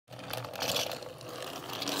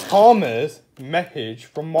Thomas message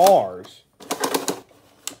from Mars.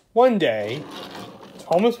 One day,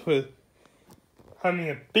 Thomas was having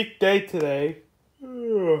a big day today.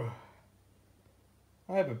 I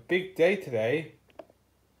have a big day today.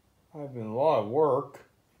 I've been a lot of work.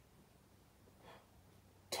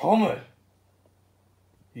 Thomas!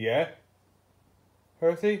 Yeah?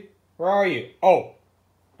 Percy? Where are you? Oh!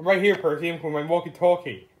 I'm right here, Percy. I'm with my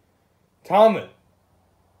walkie-talkie. Thomas!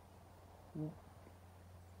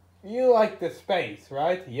 You like the space,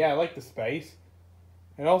 right? Yeah, I like the space.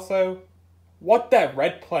 And also, what's that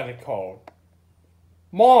red planet called?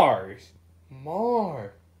 Mars!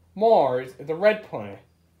 Mars is a red planet.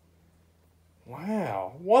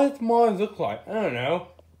 Wow, what does Mars look like? I don't know.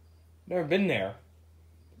 Never been there.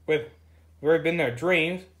 But we've already been there.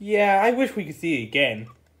 Dreams. Yeah, I wish we could see it again.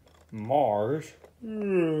 Mars.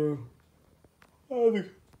 I'll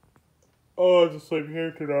just sleep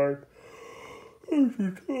here tonight. I'm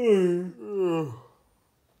so tired.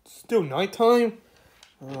 It's still nighttime?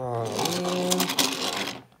 Oh,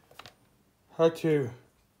 man.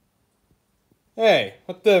 Hey,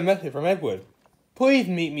 what's the message from Edward? Please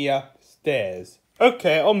meet me upstairs.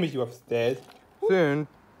 Okay, I'll meet you upstairs. Soon,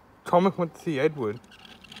 Thomas went to see Edward.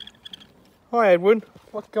 Hi, Edward.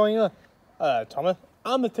 What's going on? Thomas,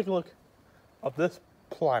 I'm gonna take a look at this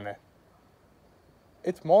planet.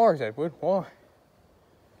 It's Mars, Edward. Why?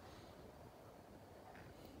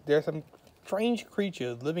 There's some strange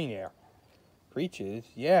creatures living there. Creatures?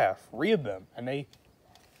 Yeah, 3 of them. And they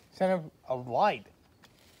sent a light.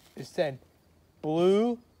 It said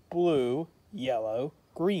blue, blue, yellow,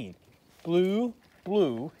 green. Blue,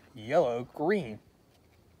 blue, yellow, green.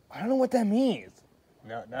 I don't know what that means.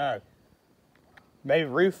 No. Maybe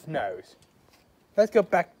Ruth knows. Let's go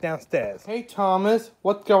back downstairs. Hey, Thomas.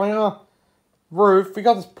 What's going on? Ruth, we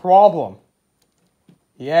got this problem.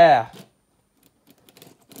 Yeah.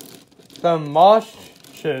 Some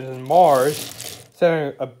Martians and Mars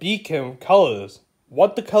sent a beacon of colors.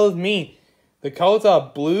 What the colors mean? The colors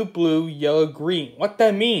are blue, blue, yellow, green. What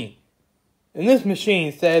that mean? And this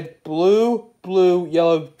machine said blue, blue,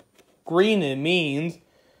 yellow, green. It means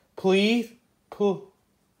please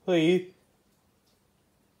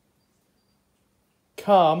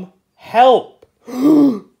come help.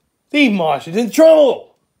 These Martians in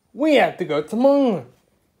trouble. We have to go to Mars.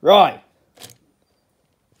 Right.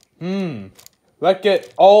 Let's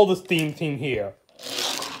get all the STEAM team here.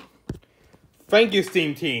 Thank you,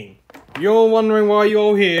 STEAM team. You're wondering why you're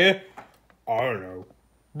all here? I don't know.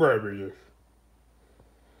 Maybe this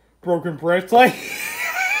broken branch line?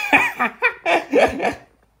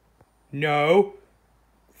 No.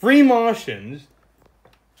 3 Martians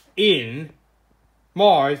in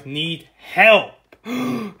Mars need help.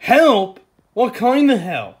 Help? What kind of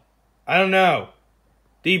help? I don't know.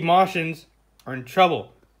 These Martians are in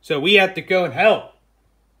trouble, so we have to go and help.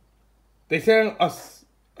 They sent us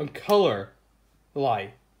a color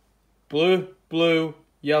light. Blue, blue,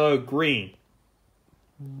 yellow, green.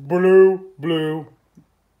 Blue, blue,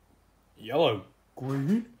 yellow,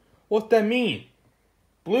 green? What's that mean?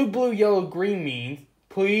 Blue, blue, yellow, green means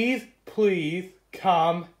please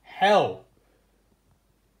come help.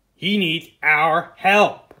 He needs our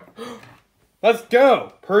help. Let's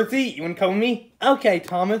go. Percy, you want to come with me? Okay,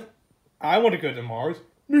 Thomas. I want to go to Mars.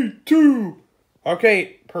 Me too.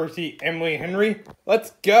 Okay, Percy, Emily, Henry,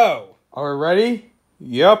 let's go. Are we ready?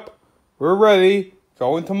 Yep, we're ready.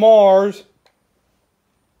 Going to Mars.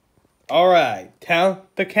 Alright,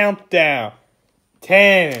 count the countdown.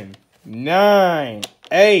 10, 9,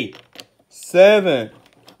 8, 7,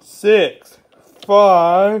 6,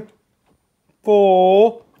 5,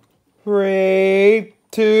 4, 3,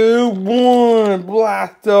 2, 1.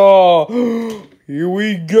 Blast off. Here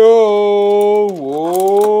we go.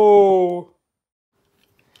 Whoa.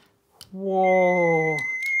 Whoa.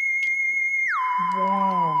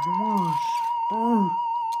 Wow.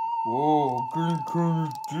 Whoa. Getting kind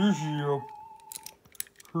of dizzy up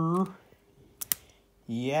here.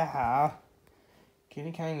 Yeah.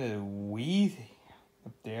 Getting kind of wheezy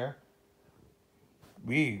up there.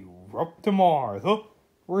 We're up to Mars. Oh,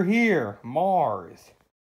 we're here. Mars.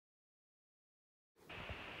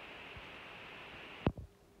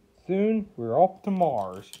 Soon, we're off to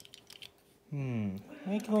Mars.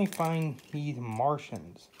 Where can we find these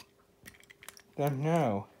Martians? Don't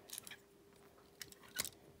know.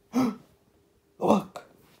 Look!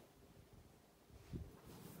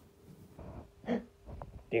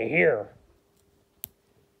 They're here.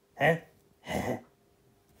 Huh?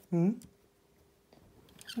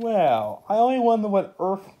 Well, I only wonder what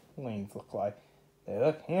Earthlings look like. They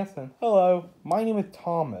look handsome. Hello, my name is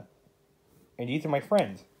Thomas. And these are my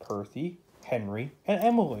friends, Percy, Henry, and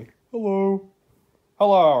Emily. Hello.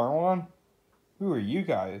 Hello, everyone. Who are you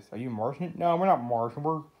guys? Are you Martian? No, we're not Martian.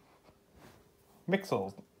 We're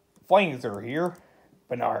Mixels. Flames are here.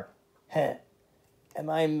 Bernard. Heh. Am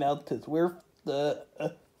I melted? We're the...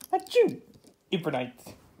 Achoo!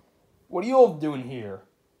 Infernites. What are you all doing here?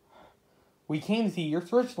 We came to see your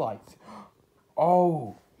searchlights.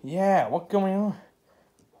 Oh, yeah. What's going on?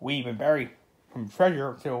 We've been buried from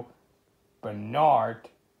treasure, so Bernard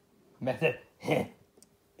method.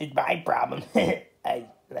 It's my problem. I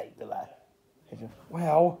like the laugh.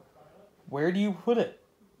 Well, where do you put it?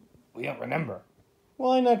 We don't remember.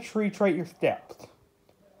 Why not retrace your steps?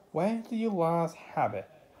 When did you last have it?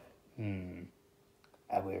 We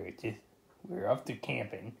were up to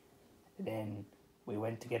camping, and then we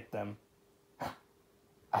went to get them.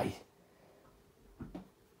 Ice.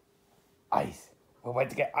 We went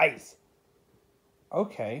to get ice.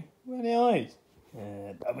 Okay, where the ice?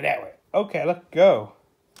 Over that way. Okay, let's go.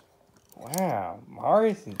 Wow,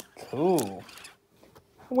 Mars is cool.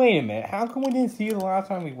 Wait a minute, how come we didn't see you the last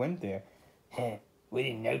time we went there? We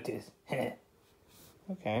didn't notice.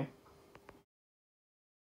 Okay.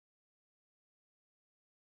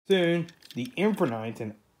 Soon, the Infernites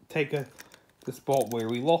and take us to the spot where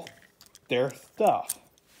we lost their stuff.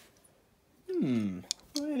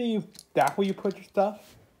 That's where you put your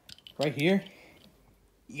stuff? Right here?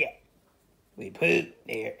 Yeah. We put it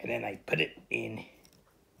there, and then I put it in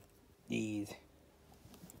these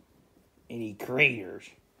craters.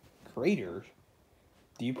 Craters?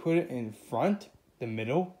 Do you put it in front, the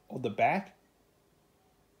middle, or the back?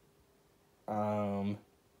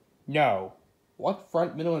 No. What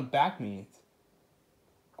front, middle, and back means?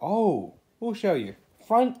 Oh, we'll show you.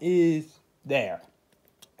 Front is there.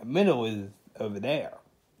 Middle is over there.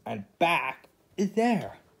 And back is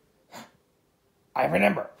there. I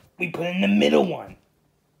remember. We put in the middle one.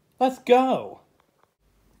 Let's go.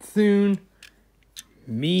 Soon,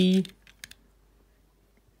 me,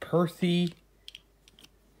 Percy,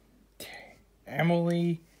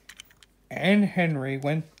 Emily, and Henry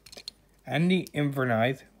and the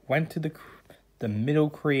Infernites went to the middle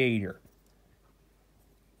creator.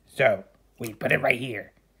 So, we put it right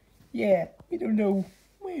here. Yeah, we don't know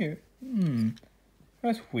where.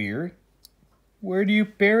 That's weird. Where do you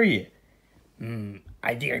bury it?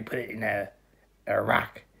 I dare put it in a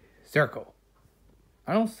rock circle.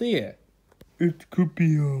 I don't see it. It could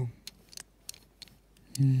be a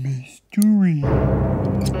mystery.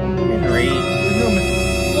 Henry, there's no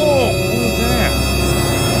mystery. Oh, what was that?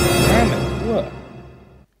 Damn it, look.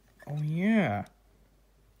 Oh, yeah.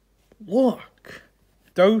 Look.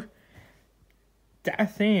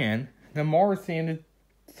 That sand, the Mars sand is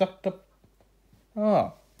sucked up.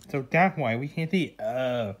 Oh, so that's why we can't see it.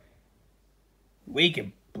 Oh. We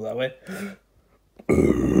can blow it.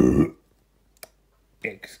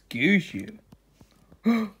 Excuse you.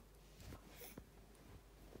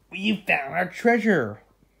 We found our treasure.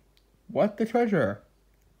 What the treasure?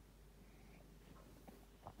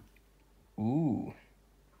 Ooh.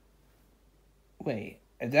 Wait,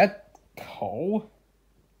 is that coal?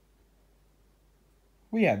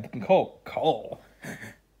 We have coal.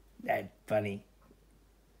 That's funny.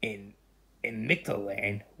 In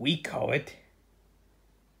Mixoland, we call it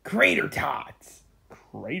Crater Tots.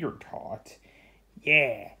 Crater Tots?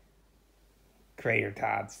 Yeah. Crater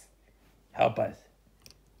Tots. Help us.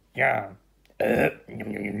 Yeah. Thank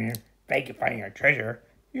you for finding our treasure.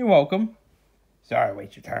 You're welcome. Sorry to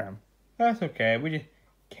waste your time. That's okay. We just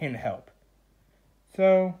can't help.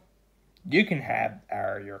 So, you can have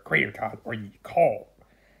your Crater Tots or you call.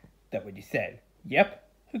 That what you said. Yep.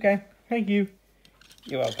 Okay. Thank you.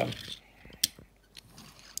 You're welcome.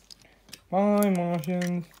 Bye,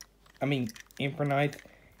 Martians. Infernites.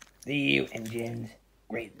 See you, engines.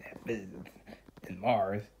 Great business in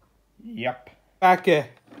Mars. Yep. Back at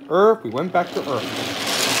Earth. We went back to Earth.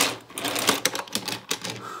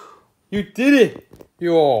 You did it,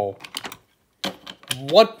 you all.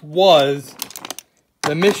 What was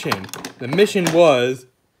the mission? The mission was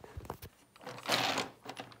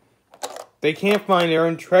they can't find their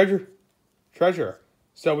own treasure.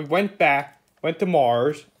 So we went to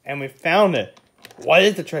Mars, and we found it. What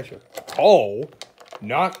is the treasure? Coal?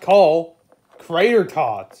 Not coal. Crater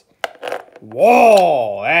Tots.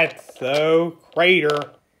 Whoa, that's so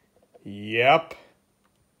crater. Yep.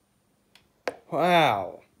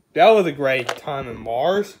 Wow. That was a great time in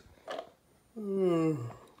Mars. Soon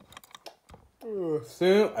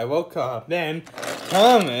I woke up. Then,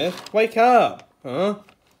 Thomas, wake up. Huh?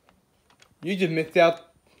 You just missed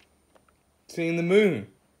out seeing the moon.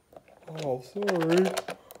 Oh, sorry.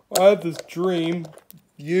 I had this dream.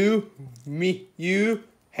 You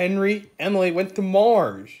Henry, Emily went to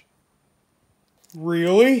Mars.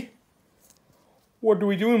 Really? What do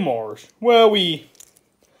we do in Mars? Well, we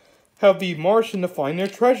help the Martians to find their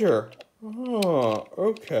treasure. Oh,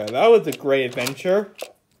 okay. That was a great adventure.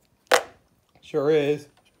 Sure is.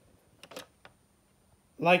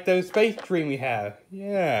 Like those space dreams we have.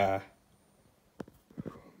 Yeah.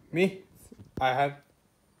 I have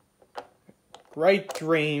a great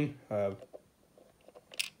dream of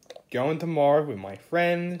going to Mars with my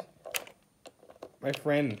friend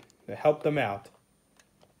to help them out.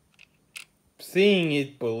 Seeing is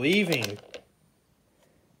believing.